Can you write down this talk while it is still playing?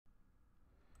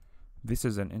This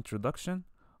is an introduction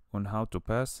on how to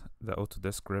pass the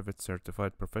Autodesk Revit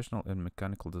Certified Professional in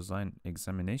Mechanical Design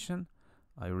examination.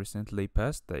 I recently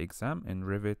passed the exam in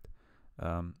Revit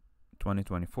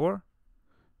 2024,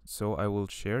 so I will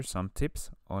share some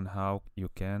tips on how you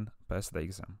can pass the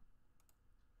exam.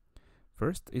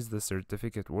 First, is the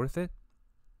certificate worth it?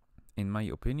 In my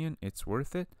opinion, it's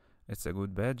worth it. It's a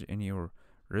good badge in your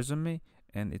resume,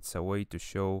 and it's a way to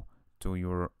show to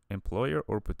your employer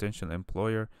or potential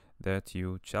employer that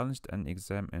you challenged an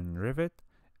exam in Revit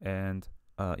and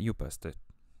you passed it.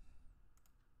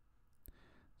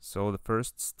 So the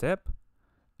first step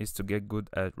is to get good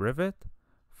at Revit.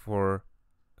 For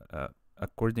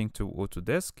according to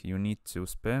Autodesk, you need to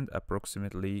spend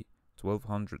approximately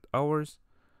 1200 hours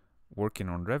working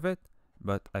on Revit,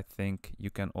 but I think you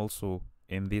can also,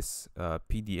 in this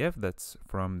PDF that's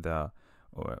from the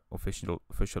official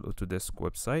Autodesk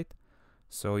website,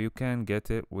 so you can get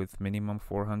it with minimum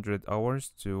 400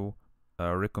 hours to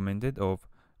recommended of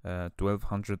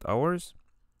 1200 hours.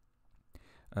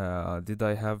 Did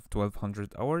I have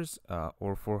 1200 hours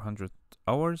or 400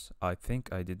 hours? I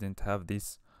think I didn't have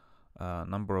this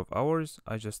number of hours.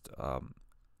 I just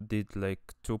did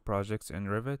like 2 projects in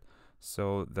Revit.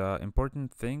 So the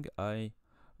important thing I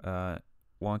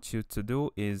want you to do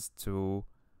is to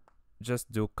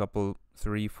just do couple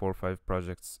 3, 4, 5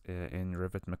 projects in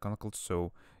Revit Mechanical,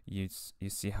 so you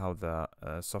see how the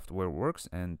software works,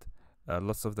 and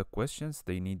lots of the questions,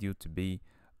 they need you to be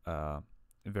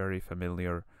very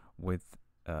familiar with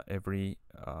every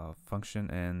function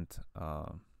and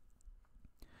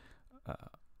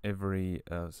every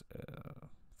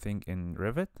thing in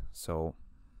Revit. So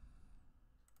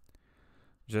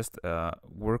just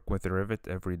work with Revit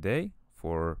every day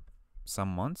for some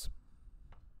months.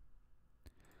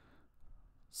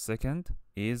 Second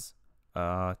is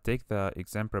take the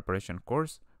exam preparation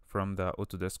course from the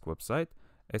Autodesk website.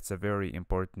 It's a very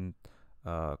important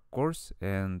course,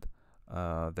 and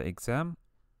the exam,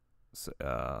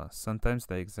 sometimes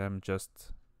the exam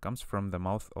just comes from the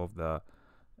mouth of the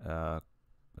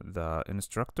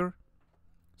instructor.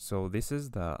 So this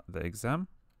is the exam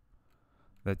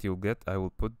that you'll get. I will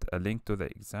put a link to the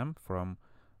exam from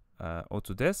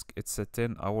Autodesk. It's a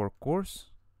 10-hour course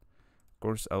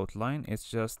outline. It's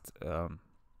just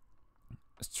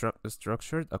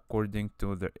structured according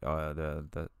to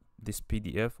this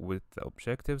PDF with the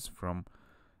objectives from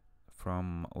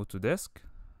Autodesk,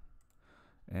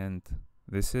 and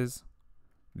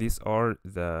these are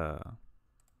the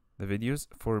videos.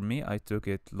 For me, I took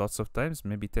it lots of times,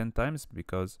 maybe 10 times,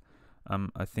 because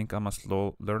I think I'm a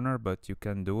slow learner, but you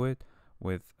can do it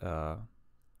with 4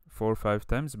 or 5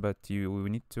 times, but you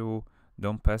need to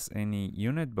don't pass any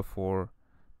unit before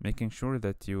making sure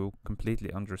that you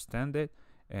completely understand it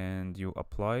and you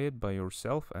apply it by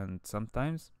yourself. And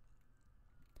sometimes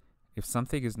if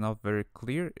something is not very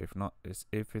clear,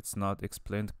 if it's not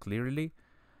explained clearly,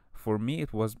 for me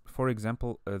it was, for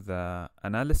example, the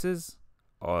analysis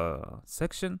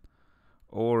section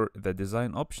or the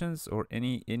design options or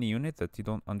any unit that you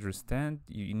don't understand,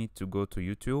 you need to go to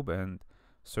YouTube and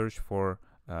search for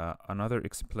another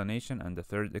explanation and the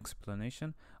third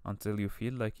explanation until you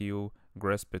feel like you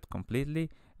grasp it completely.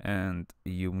 And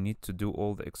you need to do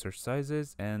all the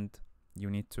exercises, and you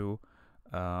need to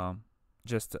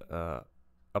just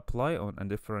apply on a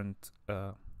different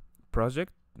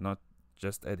project, not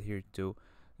just adhere to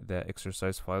the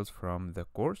exercise files from the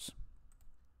course.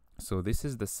 So this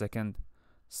is the second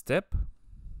step.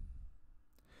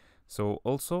 So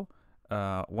also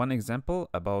one example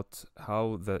about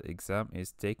how the exam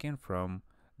is taken from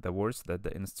the words that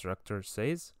the instructor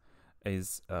says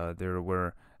is there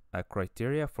were a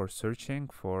criteria for searching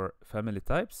for family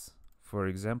types. For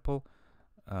example,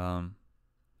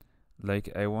 like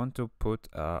I want to put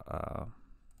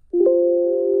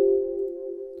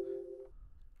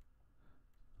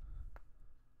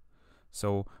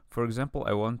so for example,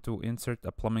 I want to insert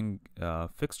a plumbing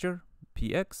fixture,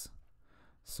 PX.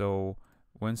 So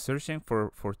when searching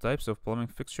for types of plumbing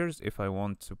fixtures, if I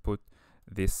want to put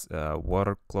this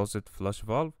water closet flush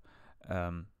valve,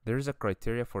 there is a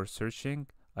criteria for searching.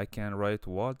 I can write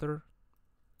water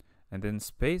and then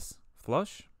space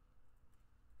flush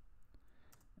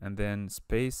and then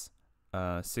space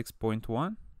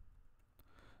 6.1.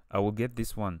 I will get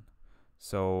this one.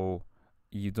 So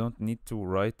you don't need to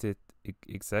write it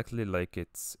exactly like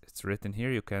it's written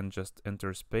here. You can just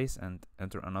enter space and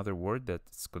enter another word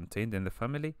that's contained in the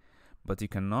family, but you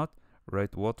cannot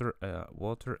write water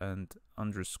and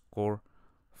underscore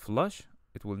flush.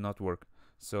 It will not work.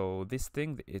 So this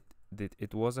thing, it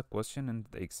was a question in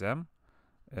the exam,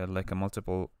 like a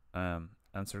multiple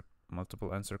answer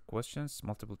multiple answer questions,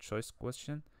 multiple choice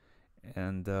question,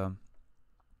 and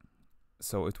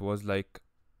so it was like,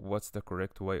 what's the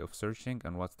correct way of searching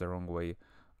and what's the wrong way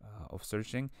of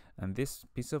searching. And this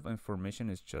piece of information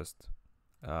is just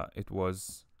it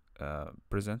was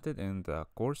presented in the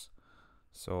course,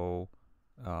 so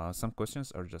some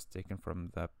questions are just taken from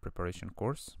the preparation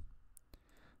course.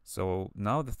 So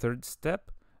now the third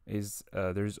step is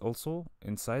there is also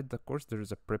inside the course there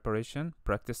is a preparation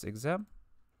practice exam.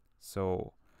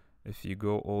 So if you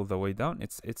go all the way down,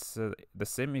 it's the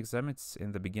same exam. It's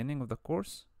in the beginning of the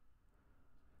course.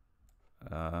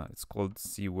 It's called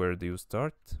See Where Do You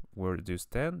Start, Where Do You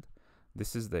Stand.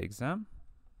 This is the exam.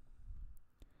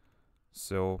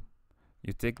 So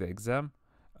you take the exam.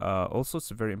 Also, it's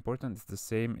very important. It's the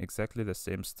same, exactly the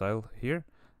same style here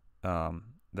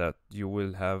that you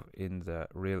will have in the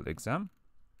real exam.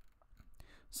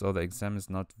 So the exam is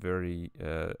not very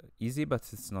easy, but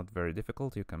it's not very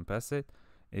difficult. You can pass it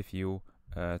if you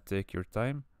take your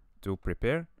time to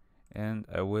prepare. And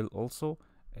I will also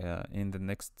in the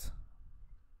next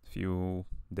few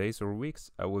days or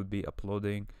weeks, I will be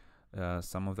uploading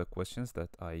some of the questions that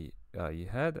I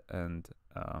had and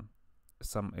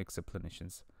some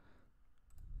explanations